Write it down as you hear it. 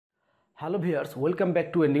Hello viewers, welcome back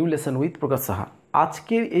to a new lesson with প্রকাশ সাহা।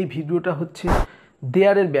 আজকের এই ভিডিওটা হচ্ছে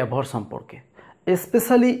দেয়ারের ব্যবহার সম্পর্কে,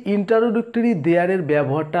 স্পেশালি ইন্ট্রোডাক্টরি দেয়ারের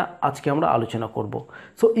ব্যবহারটা আজকে আমরা আলোচনা করব।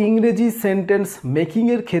 সো ইংরেজি সেন্টেন্স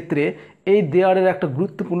মেকিংয়ের ক্ষেত্রে এই দেয়ারের একটা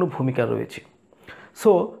গুরুত্বপূর্ণ ভূমিকা রয়েছে।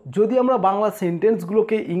 সো যদি আমরা বাংলা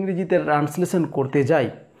সেন্টেন্সগুলোকে ইংরেজিতে ট্রান্সলেশন করতে যাই,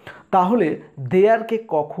 তাহলে দেয়ারকে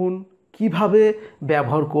কখন কিভাবে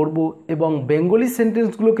ব্যবহার করব এবং বেঙ্গলি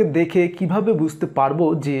সেন্টেন্সগুলোকে দেখে কিভাবে বুঝতে পারবো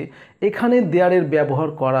যে এখানে দেয়ারের ব্যবহার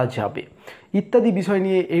করা যাবে ইত্যাদি বিষয়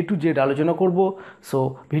নিয়ে A to Z আলোচনা করব। সো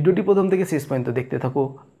ভিডিওটি প্রথম থেকে শেষ পর্যন্ত দেখতে থাকো।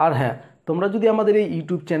 আর হ্যাঁ, তোমরা যদি আমাদের এই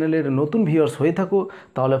ইউটিউব চ্যানেলের নতুন ভিউয়ার্স হয়ে থাকো,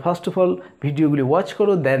 তাহলে ফার্স্ট অফ অল ভিডিওগুলি ওয়াচ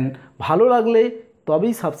করো, দেন ভালো লাগলে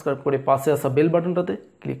তবেই সাবস্ক্রাইব করে পাশে আসা বেল বাটনটাতে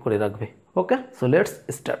ক্লিক করে রাখবে। ওকে, সো লেটস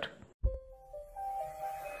স্টার্ট।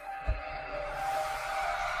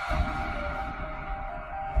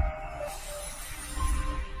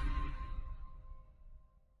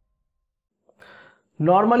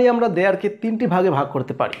 নর্মালি আমরা দেয়ারকে তিনটি ভাগে ভাগ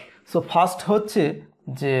করতে পারি। সো ফার্স্ট হচ্ছে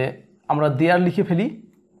যে আমরা দেয়ার লিখে ফেলি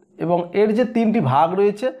এবং এর যে তিনটি ভাগ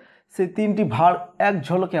রয়েছে সেই তিনটি ভাগ এক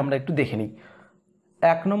ঝলকে আমরা একটু দেখে নিই।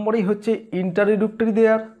 এক নম্বরেই হচ্ছে ইন্ট্রোডাক্টরি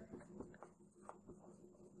দেয়ার,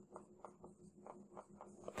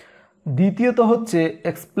 দ্বিতীয়ত হচ্ছে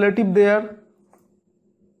এক্সপ্লেটিভ দেয়ার,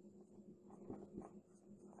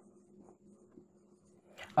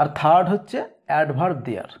 আর থার্ড হচ্ছে অ্যাডভার্ব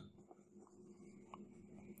দেয়ার।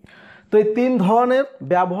 তো এই তিন ধরনের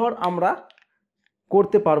ব্যবহার আমরা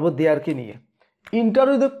করতে পারবো দেয়ারকে নিয়ে।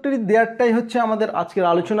 ইন্ট্রোডাক্টরি দেয়ারটাই হচ্ছে আমাদের আজকের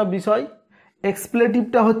আলোচনা বিষয়।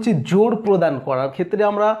 এক্সপ্লেটিভটা হচ্ছে জোর প্রদান করার ক্ষেত্রে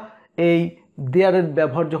আমরা এই দেয়ারের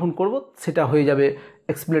ব্যবহার যখন করব সেটা হয়ে যাবে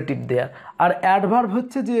এক্সপ্লেটিভ দেয়ার। আর অ্যাডভার্ব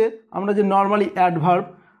হচ্ছে যে আমরা যে নর্মালি অ্যাডভার্ব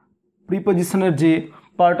প্রিপোজিশনের যে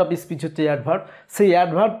পার্ট অফ স্পিচ হচ্ছে অ্যাডভার্ব, সেই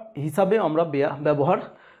অ্যাডভার্ব হিসাবে আমরা ব্যবহার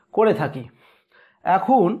করে থাকি।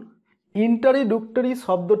 এখন ইন্ট্রোডাক্টরি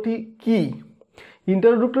শব্দটি কি?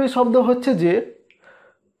 ইন্ট্রোডাক্টরি শব্দ হচ্ছে যে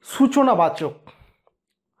সূচনাবাচক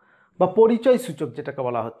বা পরিচয় সূচক, যেটাকে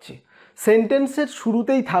বলা হচ্ছে সেন্টেন্সের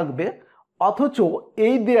শুরুতেই থাকবে, অথচ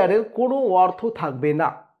এই দেয়ারের কোনো অর্থ থাকবে না।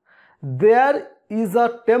 There is a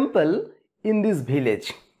temple in this village.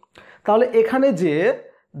 তাহলে এখানে যে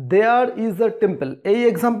দেয়ার ইজ আ টেম্পল, এই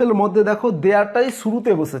এক্সাম্পলের মধ্যে দেখো দেয়ারটাই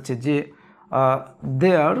শুরুতে বসেছে, যে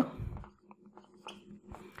দেয়ার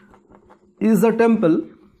is a temple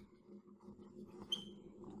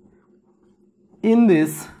in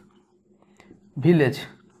this village.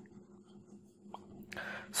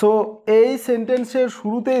 So এই সেন্টেন্সের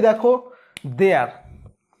শুরুতেই দেখো দেয়ার,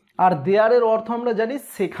 আর দেয়ারের অর্থ আমরা জানি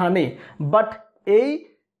সেখানে, বাট এই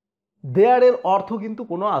দেয়ারের অর্থ কিন্তু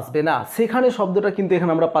কোনো আসবে না, সেখানে শব্দটা কিন্তু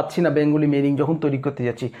এখানে আমরা পাচ্ছি না বেঙ্গলি মিনিং যখন তৈরি করতে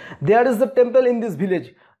যাচ্ছি। There is the temple in this village,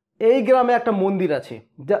 এই গ্রামে একটা মন্দির আছে,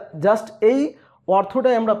 জাস্ট এই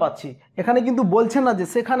অর্থটাই আমরা পাচ্ছি। এখানে কিন্তু বলছে না যে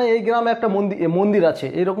সেখানে এই গ্রামে একটা মন্দির আছে,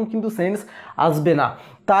 এরকম কিন্তু সেন্স আসবে না।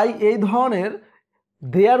 তাই এই ধরনের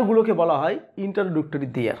দেয়ারগুলোকে বলা হয় ইন্ট্রোডাক্টরি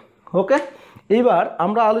দেয়ার। ওকে, এবার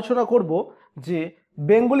আমরা আলোচনা করব যে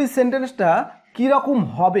বেঙ্গলি সেন্টেন্সটা কীরকম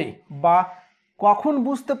হবে বা কখন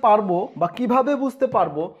বুঝতে পারবো বা কিভাবে বুঝতে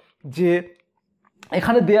পারবো যে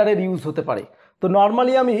এখানে দেয়ারের ইউজ হতে পারে। তো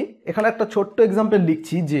নর্মালি আমি এখানে একটা ছোট্ট এক্সাম্পল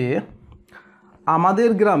লিখছি যে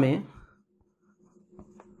আমাদের গ্রামে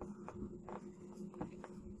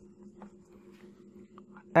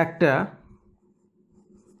একটা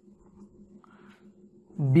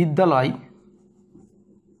বিদ্যালয়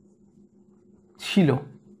ছিল।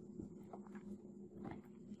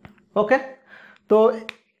 ওকে, তো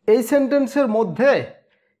এই সেন্টেন্সের মধ্যে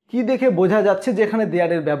কি দেখে বোঝা যাচ্ছে যে এখানে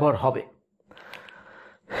দেয়ারের ব্যবহার হবে?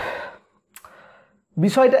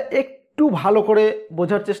 বিষয়টা একটু ভালো করে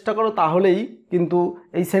বোঝার চেষ্টা করো, তাহলেই কিন্তু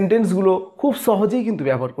এই সেন্টেন্সগুলো খুব সহজেই কিন্তু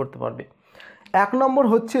ব্যবহার করতে পারবে। এক নম্বর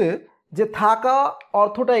হচ্ছে যে থাকা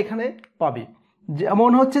অর্থটা এখানে পাবে,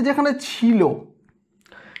 যেমন হচ্ছে যেখানে ছিল,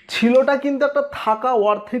 ছিলটা কিন্তু একটা থাকা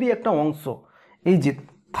অর্থেরই একটা অংশ। এই যে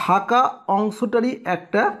থাকা অংশটারই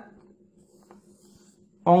একটা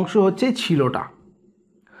অংশ হচ্ছে ছিলটা।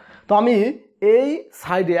 তো আমি এই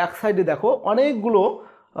সাইডে এক সাইডে দেখো অনেকগুলো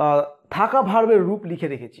থাকা ভার্বের রূপ লিখে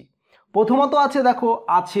রেখেছি। প্রথমত আছে দেখো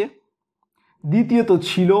আছে, দ্বিতীয়ত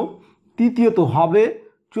ছিল, তৃতীয়ত হবে,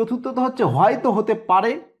 চতুর্থত হচ্ছে হয়তো হতে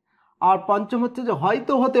পারে, আর পঞ্চম হচ্ছে যে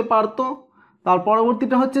হয়তো হতে পারতো, তার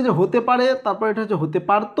পরবর্তীটা হচ্ছে যে হতে পারে, তারপর এটা হচ্ছে হতে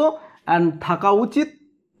পারতো, অ্যান্ড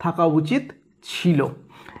থাকা উচিত ছিল।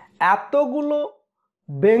 এতগুলো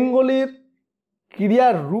বেঙ্গলির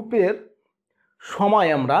ক্রিয়ার রূপের সময়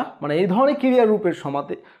আমরা মানে এই ধরনের ক্রিয়ার রূপের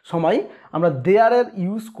সময় আমরা দেয়ারের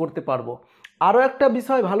ইউজ করতে পারবো। আরও একটা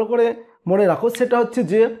বিষয় ভালো করে মনে রাখো, সেটা হচ্ছে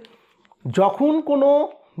যে যখন কোনো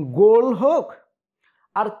গোল হোক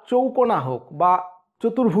আর চৌকোনা হোক বা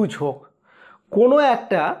চতুর্ভুজ হোক, কোনো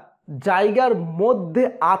একটা জায়গার মধ্যে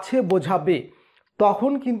আছে বোঝাবে,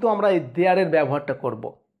 তখন কিন্তু আমরা এই দেয়ারের ব্যবহারটা করব।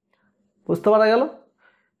 বুঝতে পারা গেল?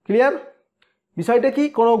 ক্লিয়ার? বিষয়টা কি,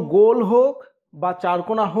 কোনো গোল হোক বা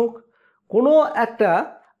চারকোনা হোক, কোনো একটা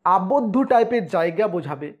আবদ্ধ টাইপের জায়গা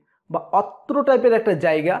বোঝাবে বা অত্র টাইপের একটা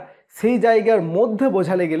জায়গা, সেই জায়গার মধ্যে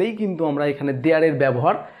বোঝালে গেলেই কিন্তু আমরা এখানে দেয়ারের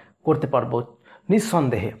ব্যবহার করতে পারবো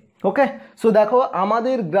নিঃসন্দেহে। ওকে, সো দেখো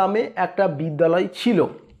আমাদের গ্রামে একটা বিদ্যালয় ছিল।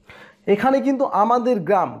 এখানে কিন্তু আমাদের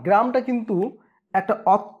গ্রামটা কিন্তু একটা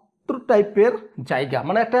অত্র টাইপের জায়গা,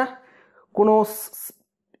 মানে একটা কোনো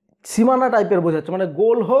সীমানা টাইপের বোঝাচ্ছে, মানে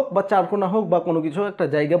গোল হোক বা চারকোনা হোক বা কোনো কিছু একটা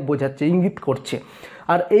জায়গা বোঝাচ্ছে, ইঙ্গিত করছে।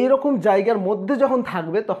 আর এই রকম জায়গার মধ্যে যখন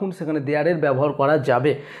থাকবে তখন সেখানে দেয়ারের ব্যবহার করা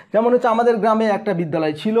যাবে। যেমন হচ্ছে আমাদের গ্রামে একটা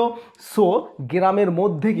বিদ্যালয় ছিল, সো গ্রামের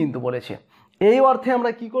মধ্যে কিন্তু বলেছে, এই অর্থে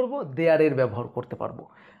আমরা কি করব, দেয়ারের ব্যবহার করতে পারবো।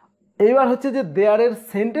 এইবার হচ্ছে যে দেয়ারের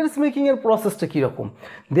সেন্টেন্স মেকিংয়ের প্রসেসটা কীরকম।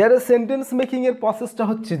 দেয়ারের সেন্টেন্স মেকিংয়ের প্রসেসটা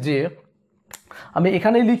হচ্ছে যে, আমি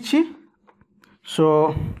এখানেই লিখছি। সো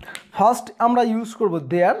ফার্স্ট আমরা ইউজ করব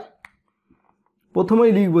দেয়ার,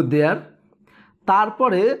 প্রথমেই লিখব দেয়ার,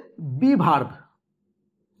 তারপরে be verb.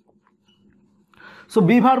 So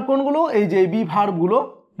be verb কোনগুলো, এই যে বি ভার্বগুলো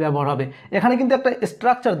ব্যবহার হবে। এখানে কিন্তু একটা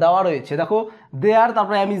স্ট্রাকচার দেওয়া রয়েছে, দেখো দেয়ার,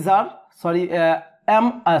 তারপরে M is R,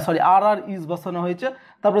 R is বসানো হয়েছে,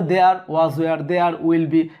 তারপরে দেয়ার was were, there will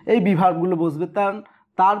be, এই বি ভার্বগুলো বসবে।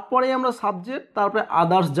 তারপরে আমরা সাবজেক্ট, তারপরে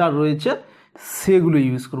আদার্স যা রয়েছে সেগুলো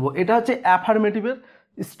ইউজ করব। এটা হচ্ছে অ্যাফার্মেটিভের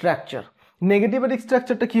স্ট্রাকচার। নেগেটিভের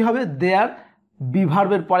স্ট্রাকচারটা কী হবে, দেয়ার বি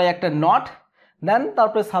ভার্বের পরে একটা নট, দেন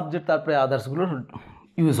তারপরে সাবজেক্ট, তারপরে আদার্সগুলো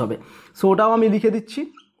ইউজ হবে। সো ওটাও আমি লিখে দিচ্ছি,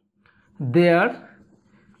 দেয়ার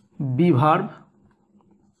বি ভার্ব,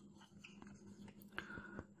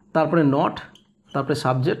 তারপরে নট, তারপরে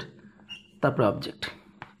সাবজেক্ট, তারপরে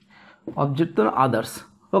অবজেক্ট তো আদার্স।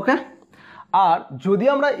 ওকে, আর যদি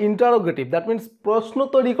আমরা ইন্টারোগেটিভ, দ্যাট মিনস প্রশ্ন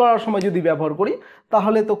তৈরি করার সময় যদি ব্যবহার করি,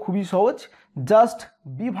 তাহলে তো খুবই সহজ, জাস্ট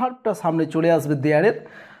বি ভার্বটা সামনে চলে আসবে দেয়ারের,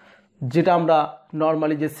 যেটা আমরা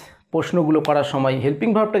নর্মালি যে প্রশ্নগুলো করার সময় হেল্পিং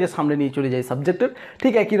ভার্বটাকে সামনে নিয়ে চলে যাই সাবজেক্টের,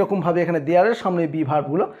 ঠিক একই রকমভাবে এখানে দেয়ারের সামনে বি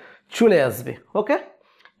ভার্বগুলো চলে আসবে। ওকে,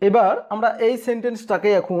 এবার আমরা এই সেন্টেন্সটাকে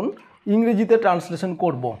এখন ইংরেজিতে ট্রান্সলেশন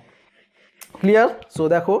করব। ক্লিয়ার? সো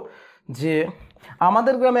দেখো যে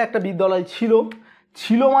আমাদের গ্রামে একটা বিদ্যালয়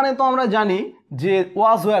ছিল মানে তো আমরা জানি যে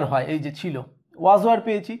ওয়াজ ওয়ার হয়, এই যে ছিল ওয়াজ ওয়ার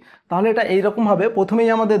পেয়েছি, তাহলে এটা এইরকম হবে, প্রথমেই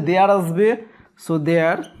আমাদের দেয়ার আসবে, সো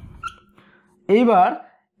দেয়ার। এইবার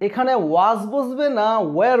এখানে ওয়াজ বসবে না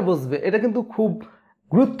ওয়ার বসবে, এটা কিন্তু খুব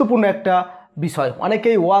গুরুত্বপূর্ণ একটা বিষয়।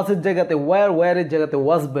 অনেকেই ওয়াজের জায়গাতে ওয়ারের জায়গাতে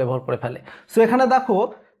ওয়াজ ব্যবহার করে ফেলে। সো এখানে দেখো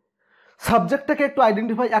সাবজেক্টটাকে একটু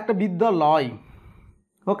আইডেন্টিফাই, একটা বিদ্যালয়।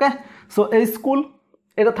 ওকে, সো এই স্কুল,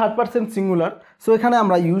 এটা থার্ড পারসন সিঙ্গুলার, সো এখানে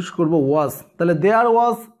আমরা ইউজ করব ওয়াজ। তাহলে দেয়ার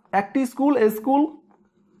ওয়াজ একটি স্কুল, এ স্কুল।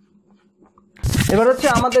 এবার হচ্ছে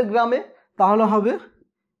আমাদের গ্রামে, তাহলে হবে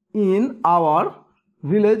ইন আওয়ার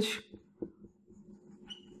ভিলেজ।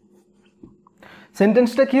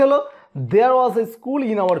 সেন্টেন্সটা কি হলো, দেয়ার ওয়াজ এ স্কুল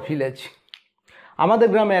ইন আওয়ার ভিলেজ। আমাদের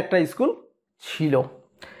গ্রামে একটা স্কুল ছিল।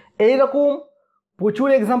 এইরকম প্রচুর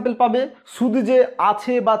এক্সাম্পল পাবে, শুধু যে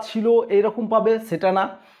আছে বা ছিল এইরকম পাবে সেটা না।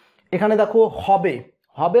 এখানে দেখো হবে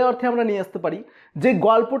অর্থে আমরা নিয়ে আসতে পারি যে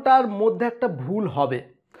গল্পটার মধ্যে একটা ভুল হবে।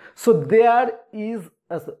 সো দেয়ার ইজ,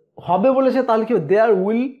 হবে বলেছে, তাহলে কি, there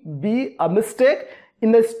will be a mistake in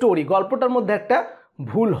the story, গল্পটার মধ্যে একটা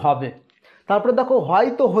ভুল হবে। তারপরে দেখো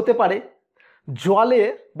হয়তো হতে পারে, জলে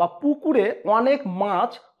বা পুকুরে অনেক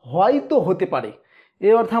মাছ হয়তো হতে পারে,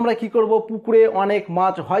 এই অর্থে আমরা কি করব, পুকুরে অনেক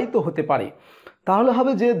মাছ হয়তো হতে পারে। তাহলে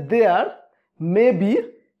হবে যে দেয়ার মে বি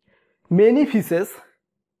মেনি ফিশেস,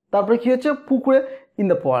 তারপরে কি হচ্ছে, পুকুরে ইন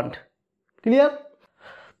দ্য পন্ড। ক্লিয়ার?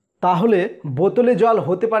 তাহলে বোতলে জল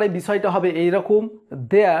হতে পারে, বিষয়টা হবে এইরকম,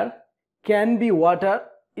 there can be water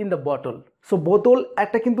in the bottle. So বোতল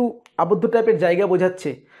একটা কিন্তু আবদ্ধ টাইপের জায়গা বোঝাচ্ছে,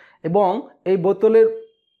 এবং এই বোতলের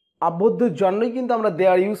আবদ্ধর জন্যই কিন্তু আমরা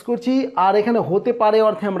দেয়ার ইউজ করছি, আর এখানে হতে পারে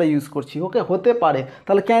অর্থে আমরা ইউজ করছি। ওকে, হতে পারে,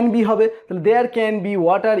 তাহলে ক্যান বি হবে, তাহলে there can be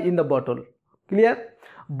water in the bottle. Clear?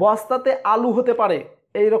 বস্তাতে আলু হতে পারে,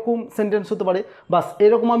 এইরকম সেন্টেন্স হতে পারে। বাস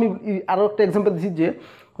এরকম আমি আরও একটা এক্সাম্পল দিচ্ছি যে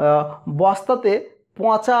বস্তাতে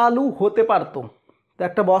পচা আলু হতে পারতো। তো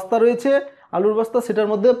একটা বস্তা রয়েছে, আলুর বস্তা, সেটার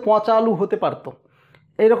মধ্যে পচা আলু হতে পারতো।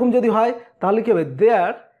 এইরকম যদি হয় তাহলে কী হবে,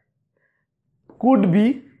 দেয়ার could be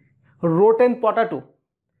rotten potato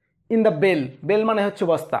in the bell মানে হচ্ছে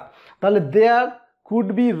বস্তা, তাহলে দেয়ার could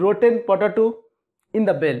be rotten potato in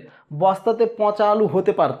the bell, বস্তাতে পচা আলু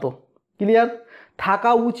হতে পারতো। ক্লিয়ার?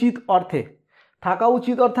 থাকা উচিত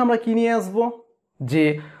অর্থে আমরা কী নিয়ে আসবো, যে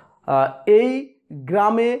এই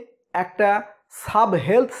গ্রামে একটা সাব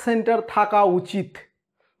হেলথ সেন্টার থাকা উচিত,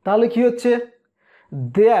 তাহলে কি হচ্ছে,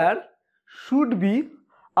 there should be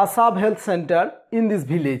a sub health centre in this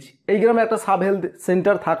village, এই গ্রামে একটা সাব হেলথ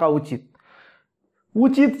সেন্টার থাকা উচিত,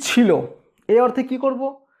 উচিত ছিল। এই অর্থে কি করব,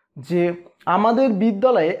 যে আমাদের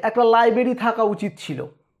বিদ্যালয়ে একটা লাইব্রেরি থাকা উচিত ছিল।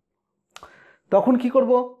 তখন কি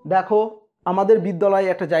করব, দেখো আমাদের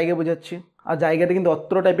বিদ্যালয়ে একটা জায়গা বোঝাচ্ছি, আর জায়গাটা কিন্তু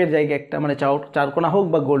অত্র টাইপের জায়গা, একটা মানে চারকোনা হোক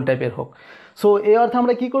বা গোল টাইপের হোক। সো এই অর্থে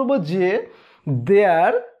আমরা কি করব, যে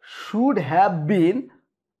there should have been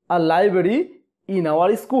a library in our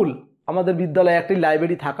school, আমাদের বিদ্যালয়ে একটি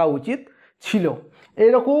লাইব্রেরি থাকা উচিত ছিল।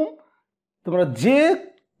 এরকম তোমরা যে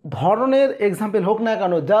ধরনের এক্সাম্পল হোক না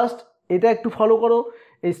কেন, জাস্ট এটা একটু ফলো করো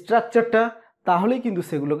এই স্ট্রাকচারটা, তাহলেই কিন্তু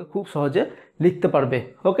সেগুলোকে খুব সহজে লিখতে পারবে।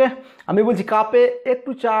 ওকে, আমি বলছি কাপে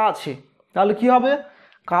একটু চা আছে, তাহলে কি হবে,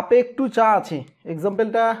 কাপে একটু চা আছে।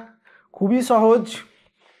 এক্সাম্পলটা খুবই সহজ,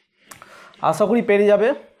 আশা করি পেরে যাবে।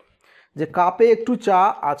 যে কাপে একটু চা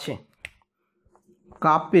আছে,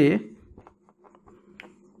 কাপে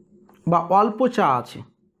বা অল্প চা আছে,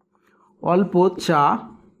 অল্প চা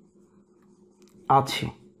আছে।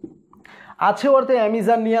 আছে অর্থে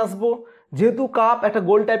অ্যামিজার নিয়ে আসবো, যেহেতু কাপ একটা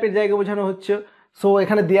গোল টাইপের জায়গা বোঝানো হচ্ছে, সো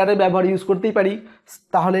এখানে দেয়ারের ব্যবহার ইউজ করতেই পারি।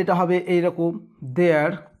 তাহলে এটা হবে এইরকম,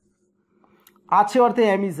 দেয়ার আছে অর্থে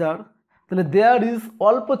অ্যামিজার, তাহলে দেয়ার ইজ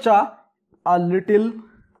অল্প চা আর লিটল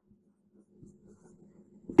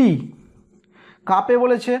টি। কাপে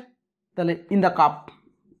বলেছে, তাহলে ইন দ্য কাপ।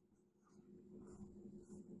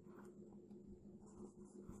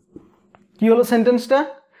 কি হলো সেন্টেন্সটা,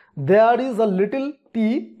 there is a little T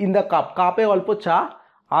in the cup, কাপে অল্প চা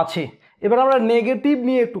আছে। এবার আমরা নেগেটিভ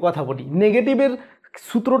নিয়ে একটু কথা বলি। নেগেটিভের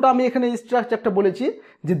সূত্রটা আমি এখানে স্ট্রাকচারটা বলেছি,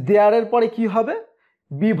 যে দেয়ারের পরে কি হবে,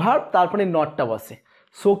 বি ভার্ব, তারপরে নটটা বসে।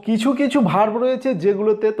 সো কিছু কিছু ভার্ব রয়েছে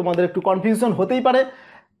যেগুলোতে তোমাদের একটু কনফিউশন হতেই পারে।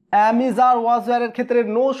 অ্যাম ইজ আর ওয়াজ ওয়ারের ক্ষেত্রে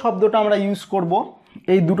নো শব্দটা আমরা ইউজ করব,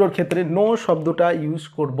 এই দুটোর ক্ষেত্রে নো শব্দটা ইউজ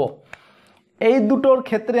করব। এই দুটোর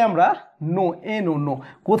ক্ষেত্রে আমরা নো, এ নো, নো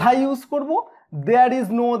কোথায় ইউজ করব, there is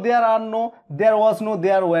no, there R no, there was no,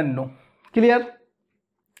 there one no. Clear?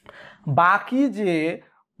 বাকি যে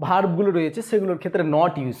ভার্বগুলো রয়েছে সেগুলোর ক্ষেত্রে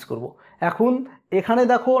নট ইউজ করব। এখন এখানে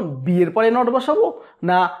দেখো বি এর পরে নট বসাবো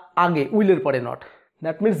না আগে উইলের পরে নট,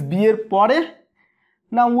 দ্যাট মিনস বি এর পরে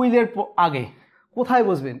না উইলের আগে, কোথায়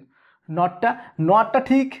বসবেন নটটা? নটটা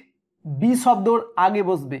ঠিক বি শব্দর আগে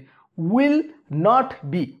বসবে। Will not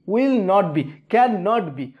be, will not be, can not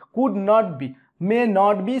be, could not be, may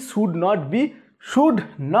not be, should not be, should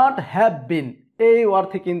not have been, এই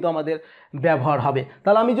অর্থে কিন্তু আমাদের ব্যবহার হবে।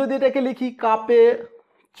 তাহলে আমি যদি এটাকে লিখি কাপে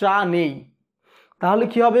চা নেই, তাহলে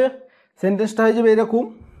কি হবে, সেন্টেন্সটা হয়ে যাবে এরকম,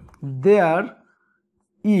 there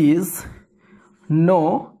is no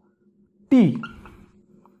T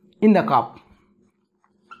in the cup.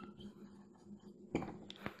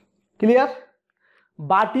 Clear?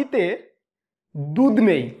 বাটিতে দুধ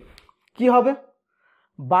নেই, কি হবে,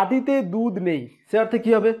 বাটিতে দুধ নেই, সে অর্থে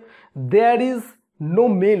কি হবে, there is no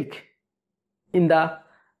milk in the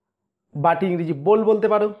বাটি, ইংরেজি বোল বলতে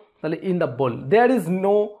পারো, তাহলে in the bowl, there is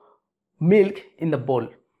no milk in the বোল,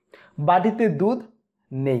 বাটিতে দুধ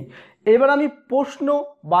নেই। এবার আমি প্রশ্ন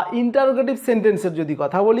বা ইন্টারোগেটিভ সেন্টেন্সের যদি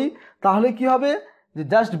কথা বলি, তাহলে কি হবে, যে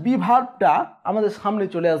জাস্ট বি ভার্বটা আমাদের সামনে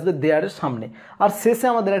চলে আসবে দেয়ারের সামনে, আর শেষে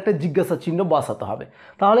আমাদের একটা জিজ্ঞাসা চিহ্ন বসাতে হবে।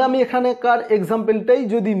 তাহলে আমি এখানেকার এক্সাম্পলটাই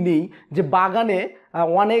যদি নিই, যে বাগানে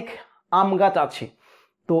অনেক আম গাছ আছে,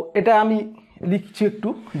 তো এটা আমি লিখছি একটু,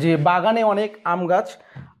 যে বাগানে অনেক আম গাছ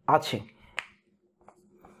আছে,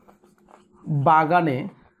 বাগানে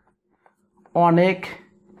অনেক,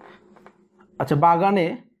 আচ্ছা বাগানে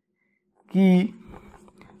কি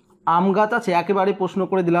আম গাছ আছে, একেবারে প্রশ্ন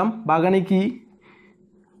করে দিলাম, বাগানে কি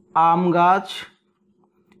আম গাছ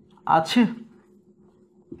আছে,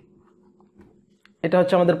 এটা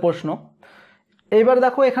হচ্ছে আমাদের প্রশ্ন। এইবার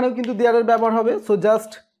দেখো এখানেও কিন্তু দেয়ারের ব্যবহার হবে। সো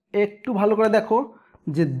জাস্ট একটু ভালো করে দেখো,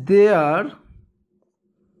 যে there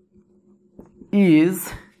is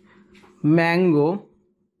mango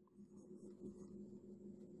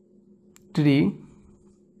tree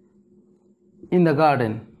in the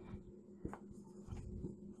garden.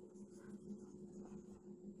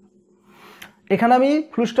 এখানে আমি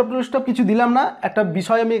ফুলস্টপ কিছু দিলাম না, একটা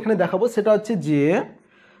বিষয় আমি এখানে দেখাবো, সেটা হচ্ছে যে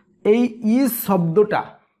এই ইজ শব্দটা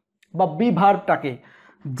বা বি ভার্বটাকে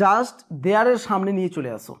জাস্ট দেয়ারের সামনে নিয়ে চলে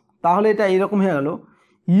আসো, তাহলে এটা এইরকম হয়ে গেল,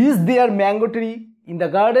 is there mango tree in the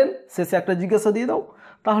garden, শেষে একটা জিজ্ঞাসা দিয়ে দাও,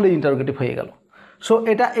 তাহলে ইন্টারোগেটিভ হয়ে গেল। সো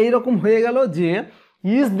এটা এইরকম হয়ে গেল, যে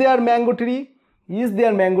is there mango tree, is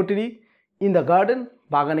there mango tree in the garden,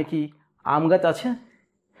 বাগানে কি আম গাছ আছে,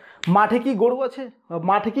 মাঠে কি গরু আছে,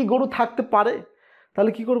 মাঠে কি গরু থাকতে পারে,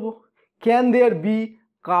 তাহলে কি করব, can there B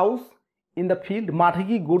cows in the field, মাঠে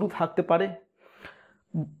কি গরু থাকতে পারে,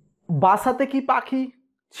 বাসাতে কি পাখি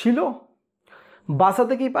ছিল?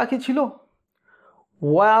 বাসাতে কি পাখি ছিল?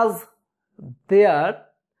 ওয়াজ দেয়ার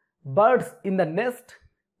বার্ডস ইন দ্য নেস্ট?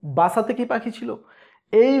 বাসাতে কি পাখি ছিল?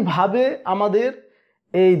 এইভাবে আমাদের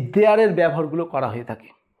এই দেয়ারের ব্যবহারগুলো করা হয়ে থাকে।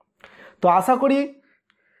 তো আশা করি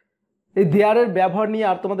এই দেয়ারের ব্যবহার নিয়ে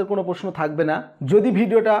আর তোমাদের কোনো প্রশ্ন থাকবে না। যদি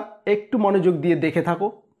ভিডিওটা একটু মনোযোগ দিয়ে দেখে থাকো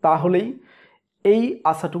তাহলেই এই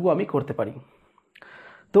আশাটুকু আমি করতে পারি।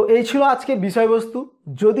 তো এই ছিল আজকের বিষয়বস্তু।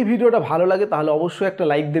 যদি ভিডিওটা ভালো লাগে তাহলে অবশ্যই একটা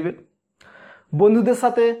লাইক দেবে, বন্ধুদের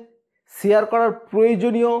সাথে শেয়ার করার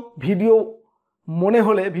প্রয়োজনীয় ভিডিও মনে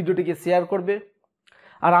হলে ভিডিওটিকে শেয়ার করবে।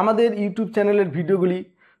 আর আমাদের ইউটিউব চ্যানেলের ভিডিওগুলি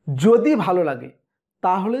যদি ভালো লাগে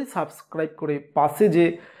তাহলে সাবস্ক্রাইব করে পাশে যে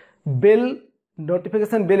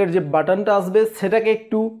নোটিফিকেশান বেলের যে বাটনটা আসবে সেটাকে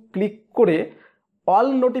একটু ক্লিক করে অল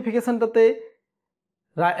নোটিফিকেশানটাতে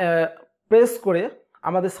প্রেস করে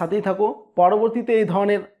আমাদের সাথেই থাকো। পরবর্তীতে এই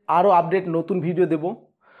ধরনের আরও আপডেট নতুন ভিডিও দেব।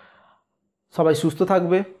 সবাই সুস্থ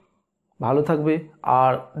থাকবে, ভালো থাকবে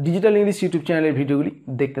আর ডিজিটাল ইংলিশ ইউটিউব চ্যানেলের ভিডিওগুলি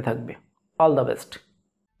দেখতে থাকবে। All the best.